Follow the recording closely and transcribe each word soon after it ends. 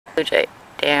Blue jay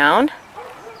down.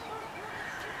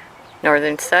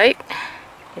 Northern sight.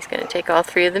 He's going to take all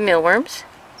 3 of the mealworms.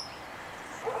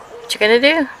 What you going to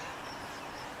do?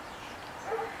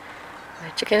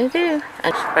 What you going to do?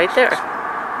 And right there.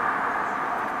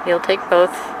 He'll take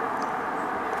both.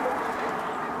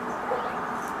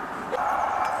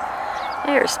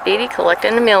 There's Speedy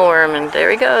collecting the mealworm, and there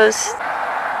he goes.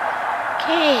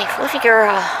 Okay, Fluffy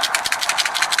girl.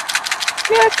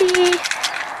 Fluffy.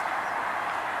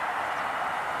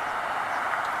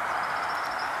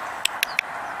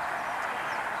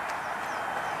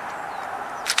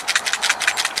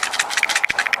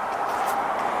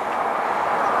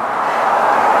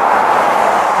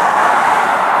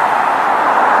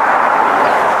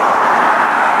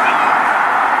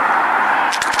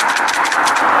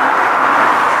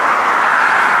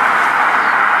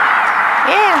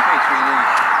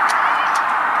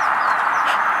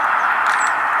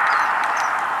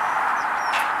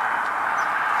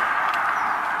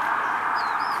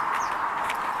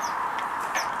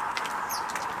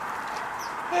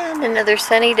 And another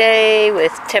sunny day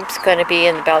with temps going to be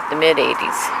in about the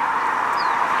mid-80s.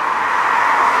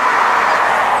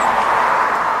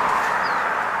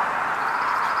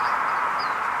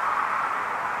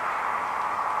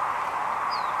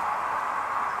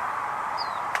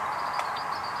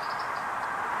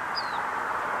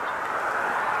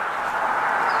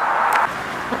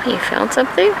 Oh, you found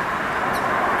something?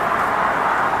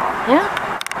 Yeah?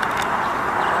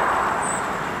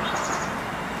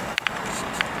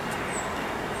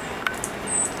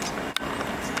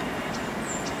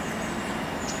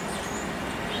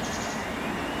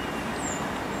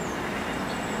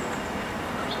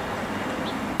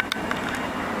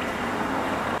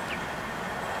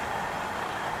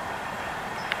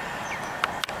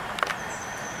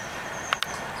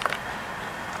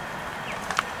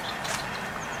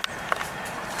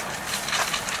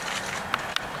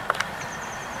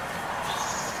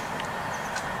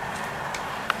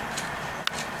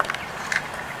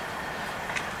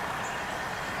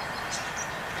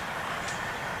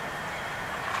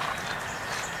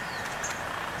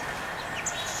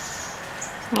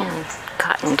 And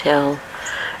CottonTailed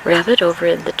Rabbit over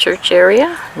in the church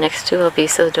area next to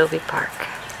Alviso Adobe Park.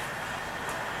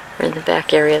 We're in the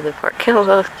back area of the park. Oh,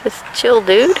 well, just chill,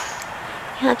 dude.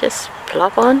 Yeah, just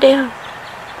plop on down.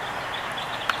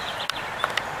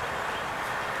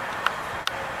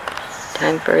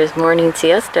 Time for his morning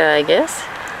siesta, I guess.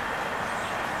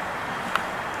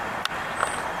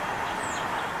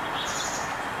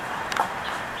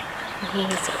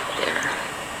 He's over there.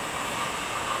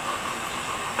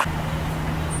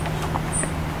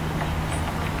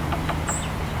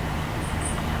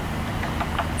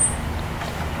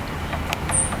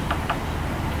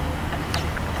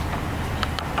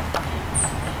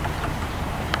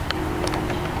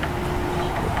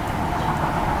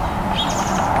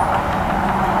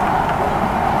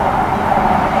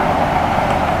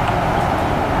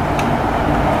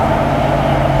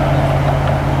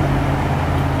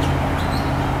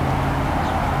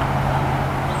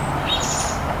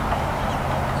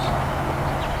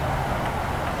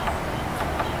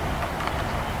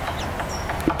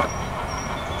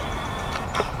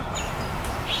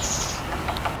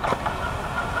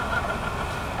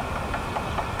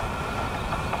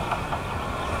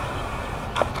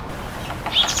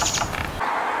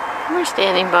 We're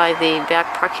standing by the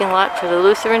back parking lot for the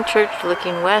Lutheran church,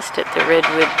 looking west at the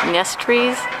redwood nest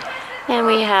trees, and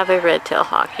we have a red-tailed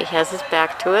hawk. He has his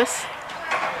back to us.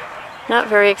 Not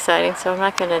very exciting, so I'm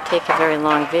not going to take a very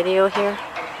long video here.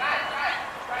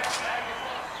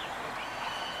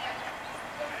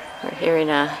 We're hearing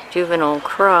a juvenile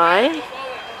cry.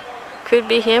 Could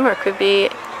be him or could be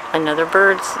another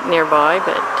bird nearby,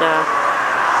 but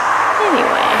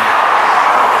anyway.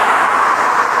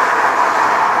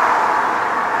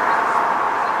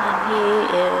 He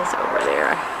is over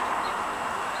there.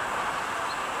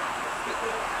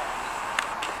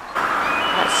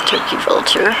 That's Turkey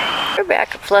Vulture. We're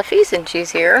back at Fluffy's and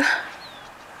she's here.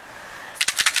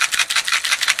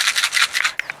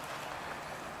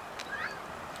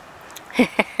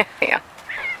 Yeah.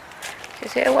 She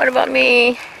said, what about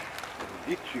me?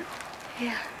 Get you.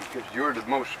 Yeah. Because you're the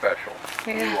most special.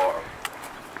 Yeah. You are.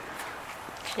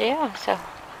 Yeah, so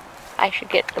I should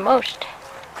get the most.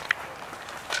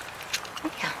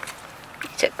 Yeah,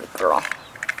 he's a good girl.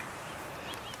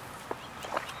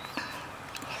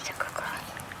 He's a good girl.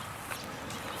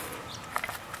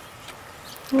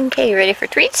 Okay, you ready for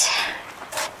treats?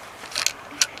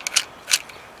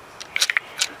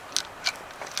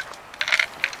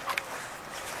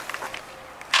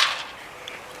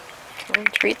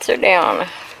 And treats are down.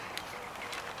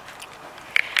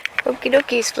 Okie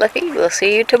dokies, Fluffy. We'll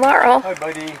see you tomorrow. Hi,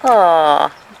 buddy.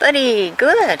 Aw, buddy.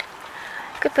 Good.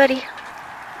 Good, buddy.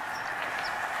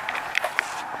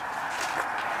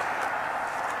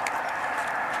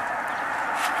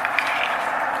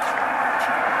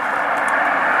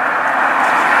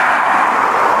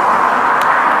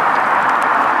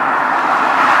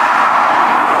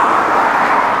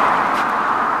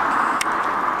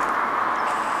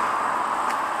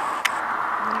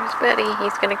 Buddy,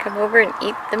 he's gonna come over and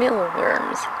eat the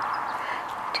mealworms.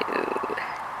 2,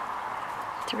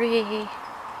 3.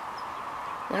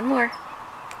 One more.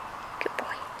 Good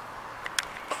boy.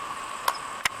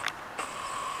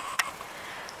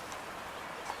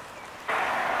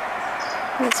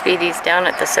 And Speedy's down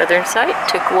at the southern side.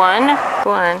 Took one.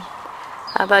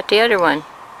 How about the other one?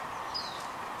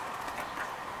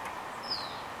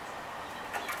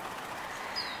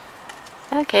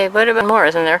 Okay, what about more,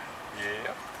 isn't there?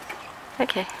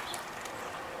 Okay.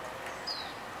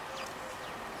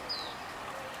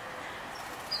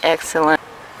 Excellent.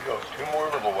 We got 2 more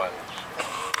little ones.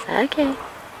 Okay.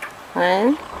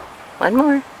 One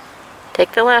more.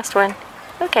 Take the last one.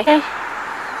 Okay.